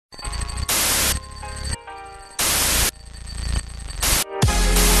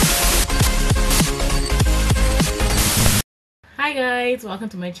Hi guys, welcome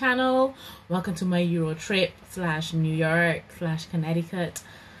to my channel. Welcome to my Euro trip / New York / Connecticut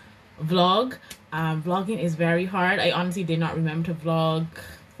vlog. Vlogging is very hard. I honestly did not remember to vlog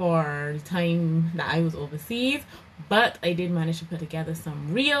for the time that I was overseas, but I did manage to put together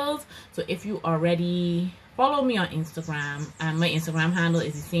some reels. So if you already follow me on Instagram, my Instagram handle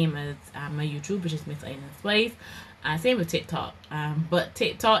is the same as my YouTube, which is MsIslandSpice. Same with TikTok, but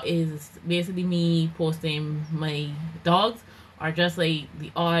TikTok is basically me posting my dogs or just like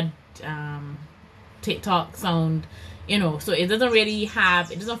the odd TikTok sound, you know. So it doesn't really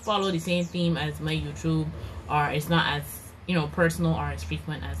have, it doesn't follow the same theme as my YouTube, or it's not as, you know, personal or as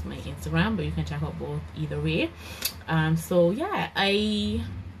frequent as my Instagram, but you can check out both either way. So yeah, I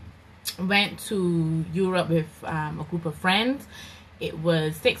went to Europe with a group of friends. It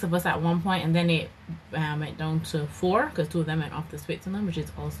was 6 of us at one point, and then it went down to 4 because 2 of them went off to Switzerland, which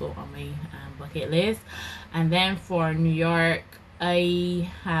is also on my bucket list. And then for New York, I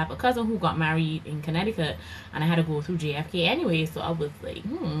have a cousin who got married in Connecticut, and I had to go through JFK anyway, so I was like,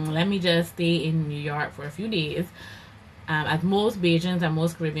 let me just stay in New York for a few days. As most Bajans and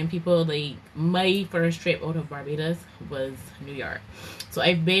most Caribbean people, like, my first trip out of Barbados was New York. So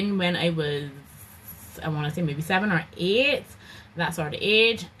I've been when I was, I want to say maybe 7 or 8, that sort of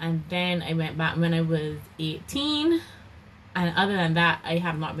age, and then I went back when I was 18, and other than that I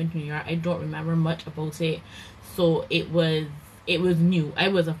have not been to New York. I don't remember much about it, so it was new. I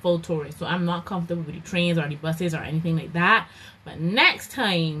was a full tourist, so I'm not comfortable with the trains or the buses or anything like that. But next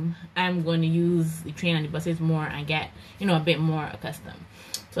time I'm going to use the train and the buses more and get, you know, a bit more accustomed.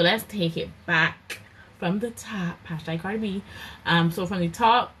 So let's take it back from the top. Hashtag Cardi B. So from the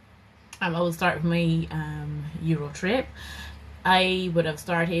top, I will start with my Euro trip. I would have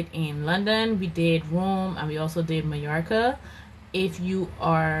started in London. We did Rome, and we also did Mallorca. If you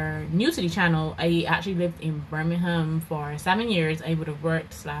are new to the channel, I actually lived in Birmingham for 7 years. I would have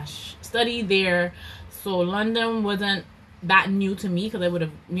worked / studied there. So London wasn't that new to me because I would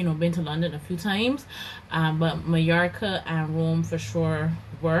have, you know, been to London a few times. But Mallorca and Rome for sure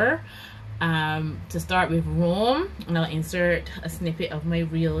were. To start with Rome, and I'll insert a snippet of my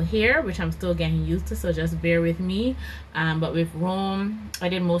reel here, which I'm still getting used to, so just bear with me. But with Rome, I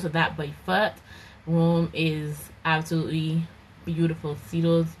did most of that by foot. Rome is absolutely beautiful. See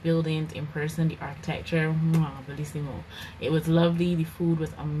those buildings in person, the architecture, bellissimo. It was lovely. The food was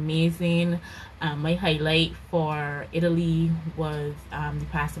amazing. My highlight for Italy was the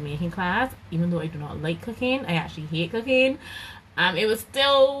pasta making class. Even though I do not like cooking, I actually hate cooking. It was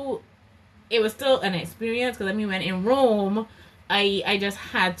still an experience because we went in Rome. I just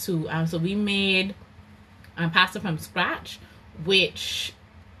had to. So we made pasta from scratch, which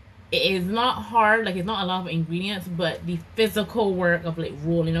is not hard. Like, it's not a lot of ingredients, but the physical work of like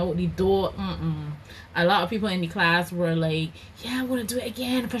rolling out the dough. A lot of people in the class were like, "Yeah, I'm gonna do it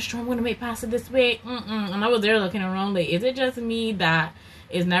again for sure. I'm gonna make pasta this way." And I was there looking around like, is it just me that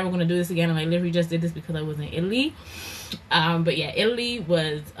is never gonna do this again? And I literally just did this because I was in Italy. But yeah, Italy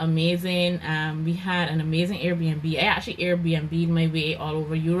was amazing. We had an amazing Airbnb. I actually Airbnb'd my way all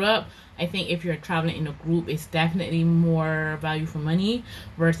over Europe. I think if you're traveling in a group, it's definitely more value for money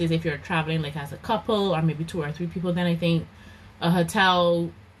versus if you're traveling like as a couple or maybe 2 or 3 people. Then I think a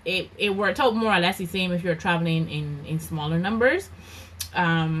hotel, it worked out more or less the same if you're traveling in smaller numbers.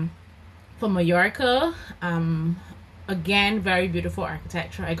 For Mallorca, again, very beautiful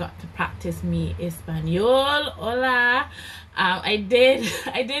architecture. I got to practice mi español. Hola. I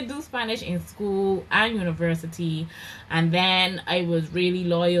did do Spanish in school and university, and then I was really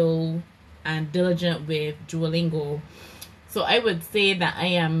loyal and diligent with Duolingo. So I would say that I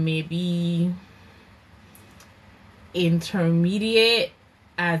am maybe intermediate,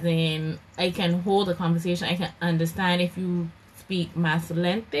 as in I can hold a conversation. I can understand if you speak más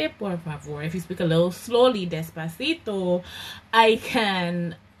lente, por favor. If you speak a little slowly, despacito, I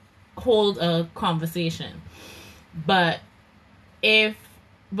can hold a conversation. But I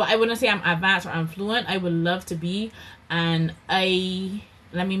wouldn't say I'm advanced or I'm fluent. I would love to be, and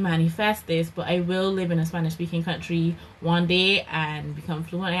let me manifest this, but I will live in a Spanish speaking country one day and become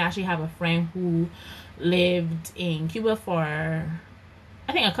fluent. I actually have a friend who lived in Cuba for,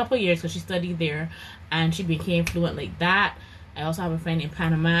 I think, a couple of years because she studied there, and she became fluent like that. I also have a friend in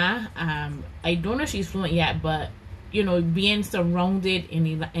Panama. I don't know if she's fluent yet, but you know, being surrounded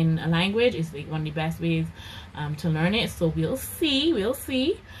in a language is like one of the best ways to learn it. So we'll see.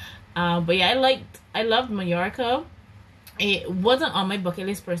 But yeah, I loved Mallorca. It wasn't on my bucket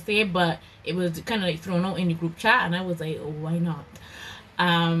list per se, but it was kind of like thrown out in the group chat, and I was like, oh, why not?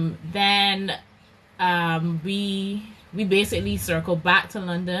 Then we we basically circled back to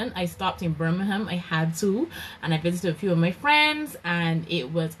London. I stopped in Birmingham, I had to, and I visited a few of my friends, and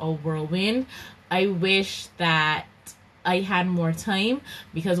it was a whirlwind. I wish that I had more time,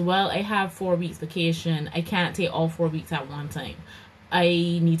 because while I have 4 weeks vacation, I can't take all 4 weeks at one time. I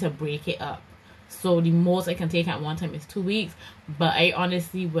need to break it up. So the most I can take at one time is 2 weeks, but I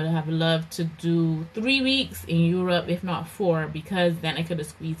honestly would have loved to do 3 weeks in Europe, if not 4, because then I could have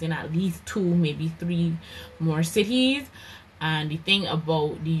squeezed in at least 2, maybe 3 more cities. And the thing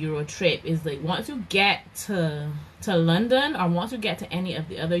about the Euro trip is, like, once you get to London, or once you get to any of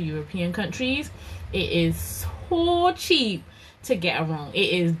the other European countries, it is so cheap to get around. It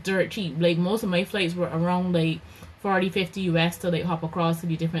is dirt cheap. Like, most of my flights were around like 40-50 US to like hop across to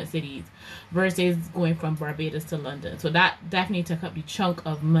the different cities, versus going from Barbados to London. So that definitely took up the chunk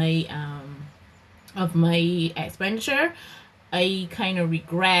of my expenditure. I kind of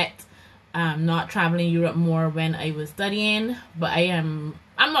regret not traveling Europe more when I was studying, but I'm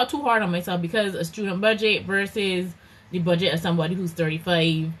not too hard on myself, because a student budget versus the budget of somebody who's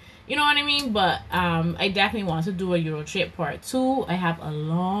 35, you know what I mean? But I definitely want to do a Euro trip part 2. I have a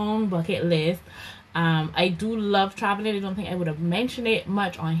long bucket list. I do love traveling. I don't think I would have mentioned it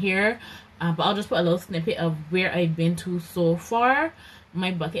much on here, but I'll just put a little snippet of where I've been to so far.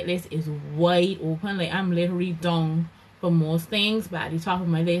 My bucket list is wide open. Like, I'm literally down for most things, but at the top of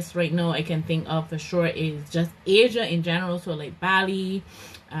my list right now, I can think of for sure is just Asia in general. So like Bali,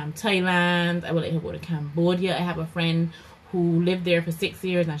 Thailand. I would like to go to Cambodia. I have a friend who lived there for 6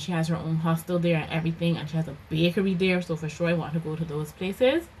 years, and she has her own hostel there and everything, and she has a bakery there. So for sure I want to go to those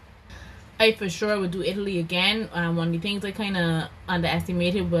places. I for sure would do Italy again. One of the things I kind of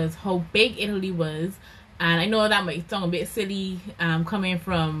underestimated was how big Italy was, and I know that might sound a bit silly coming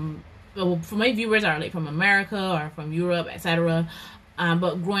from, well, for my viewers are like from America or from Europe, etc.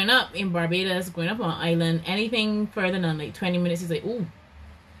 But growing up in Barbados, growing up on an island, anything further than like 20 minutes is like, ooh,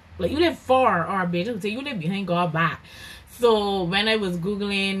 like you live far, or bitch, say you live behind God back. So when I was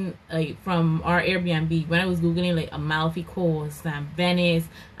Googling, like, from our Airbnb, when I was Googling like Amalfi Coast and Venice,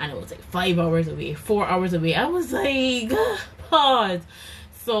 and it was like 5 hours away, 4 hours away, I was like, pause.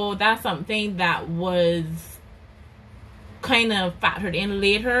 So that's something that was kind of factored in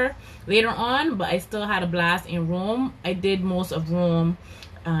later on, but I still had a blast in Rome. I did most of Rome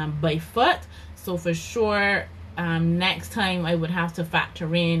by foot. So for sure, next time I would have to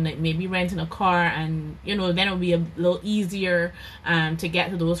factor in like maybe renting a car, and you know, then it would be a little easier to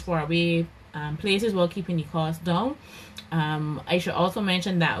get to those far away places while keeping the cost down. I should also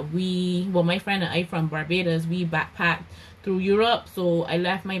mention that my friend and I from Barbados, we backpacked through Europe. So I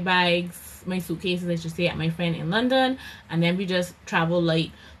left my bags, my suitcases I should say, at my friend in London, and then we just traveled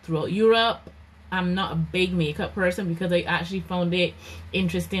like throughout Europe. I'm not a big makeup person, because I actually found it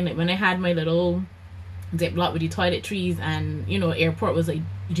interesting, like when I had my little Ziploc with the toiletries, and you know, airport was like,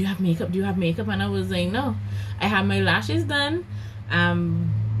 do you have makeup, and I was like, no, I had my lashes done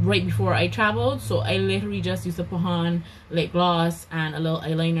right before I traveled, so I literally just used to put on lip gloss and a little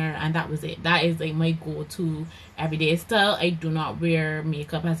eyeliner, and that was it. That is like my go-to everyday style. I do not wear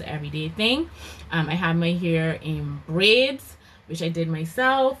makeup as an everyday thing. I had my hair in braids, which I did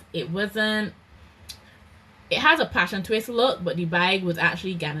myself. It has a passion twist look, but the bag was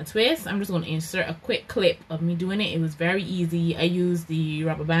actually Ghana twist. I'm just going to insert a quick clip of me doing it. It was very easy. I used the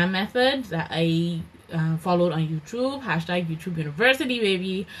rubber band method that I followed on YouTube, #YouTube University,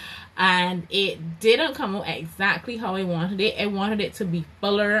 baby. And it didn't come out exactly how I wanted it. I wanted it to be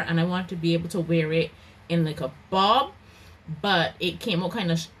fuller, and I wanted to be able to wear it in like a bob. But it came out kind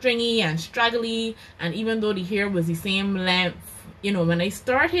of stringy and straggly. And even though the hair was the same length, you know, when I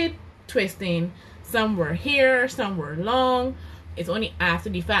started twisting, some were here, some were long. It's only after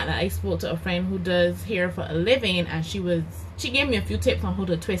the fact that I spoke to a friend who does hair for a living, and she gave me a few tips on how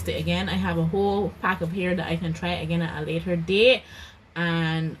to twist it again. I have a whole pack of hair that I can try again at a later date,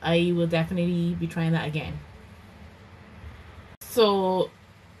 and I will definitely be trying that again. So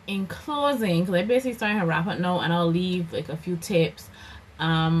in closing, because I basically starting to wrap up now, and I'll leave like a few tips.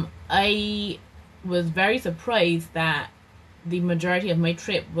 I was very surprised that the majority of my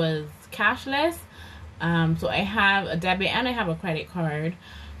trip was cashless. So I have a debit and I have a credit card.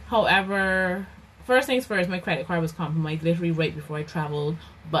 However, first things first, my credit card was compromised literally right before I traveled,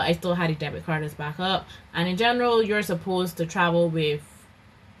 but I still had a debit card as backup. And in general, you're supposed to travel with,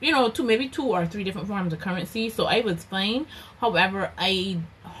 you know, maybe 2 or 3 different forms of currency, so I was fine. However, I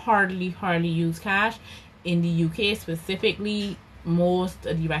hardly use cash. In the UK specifically, most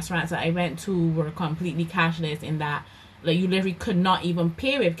of the restaurants that I went to were completely cashless, in that like you literally could not even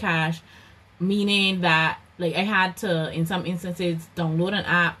pay with cash, meaning that like I had to, in some instances, download an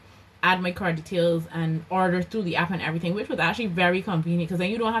app add my card details and order through the app and everything, which was actually very convenient, because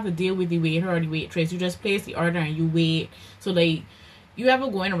then you don't have to deal with the waiter or the waitress. You just place the order and you wait. So like, you ever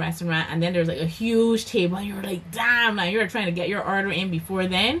go in a restaurant and then there's like a huge table and you're like, damn, like you're trying to get your order in before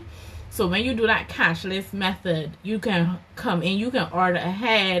then. So when you do that cashless method, you can come in, you can order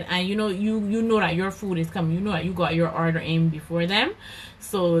ahead, and you know that your food is coming. You know that you got your order in before them.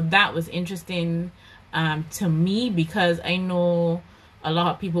 So that was interesting to me, because I know a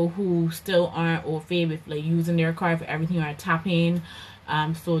lot of people who still aren't au fait with like using their card for everything or tapping.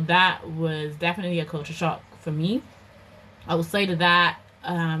 So that was definitely a culture shock for me. Outside of that,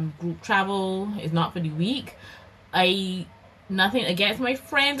 group travel is not for the weak. Nothing against my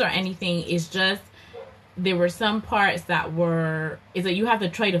friends or anything. It's just there were some parts that is that you have to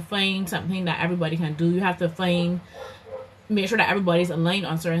try to find something that everybody can do. You have to make sure that everybody's aligned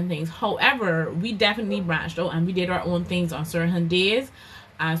on certain things. However, we definitely branched out and we did our own things on certain days.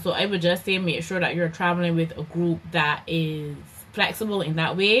 So I would just say make sure that you're traveling with a group that is flexible in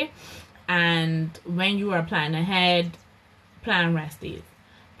that way. And when you are planning ahead, plan rest days.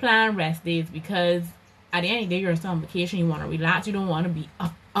 Plan rest days, because at the end of the day, you're still on vacation. You want to relax. You don't want to be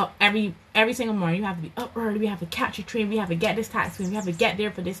up every single morning. You have to be up early. We have to catch a train. We have to get this taxi. We have to get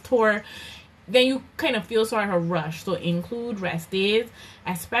there for this tour. Then you kind of feel sort of rushed. So include rest days,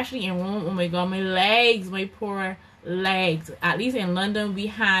 especially in Rome. Oh my god, my legs, my poor legs. At least in London, we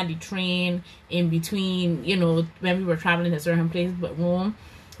had the train in between, you know, when we were traveling to certain places. But Rome,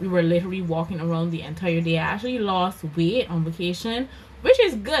 we were literally walking around the entire day. I actually lost weight on vacation, which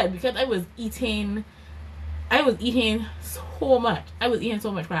is good, because I was eating so much. I was eating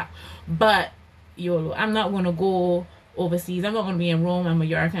so much crap. But YOLO, I'm not going to go overseas. I'm not going to be in Rome and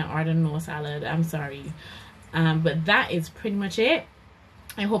Mallorca and order no salad. I'm sorry. But that is pretty much it.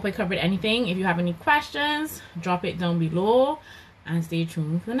 I hope I covered anything. If you have any questions, drop it down below. And stay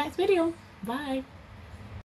tuned for the next video. Bye.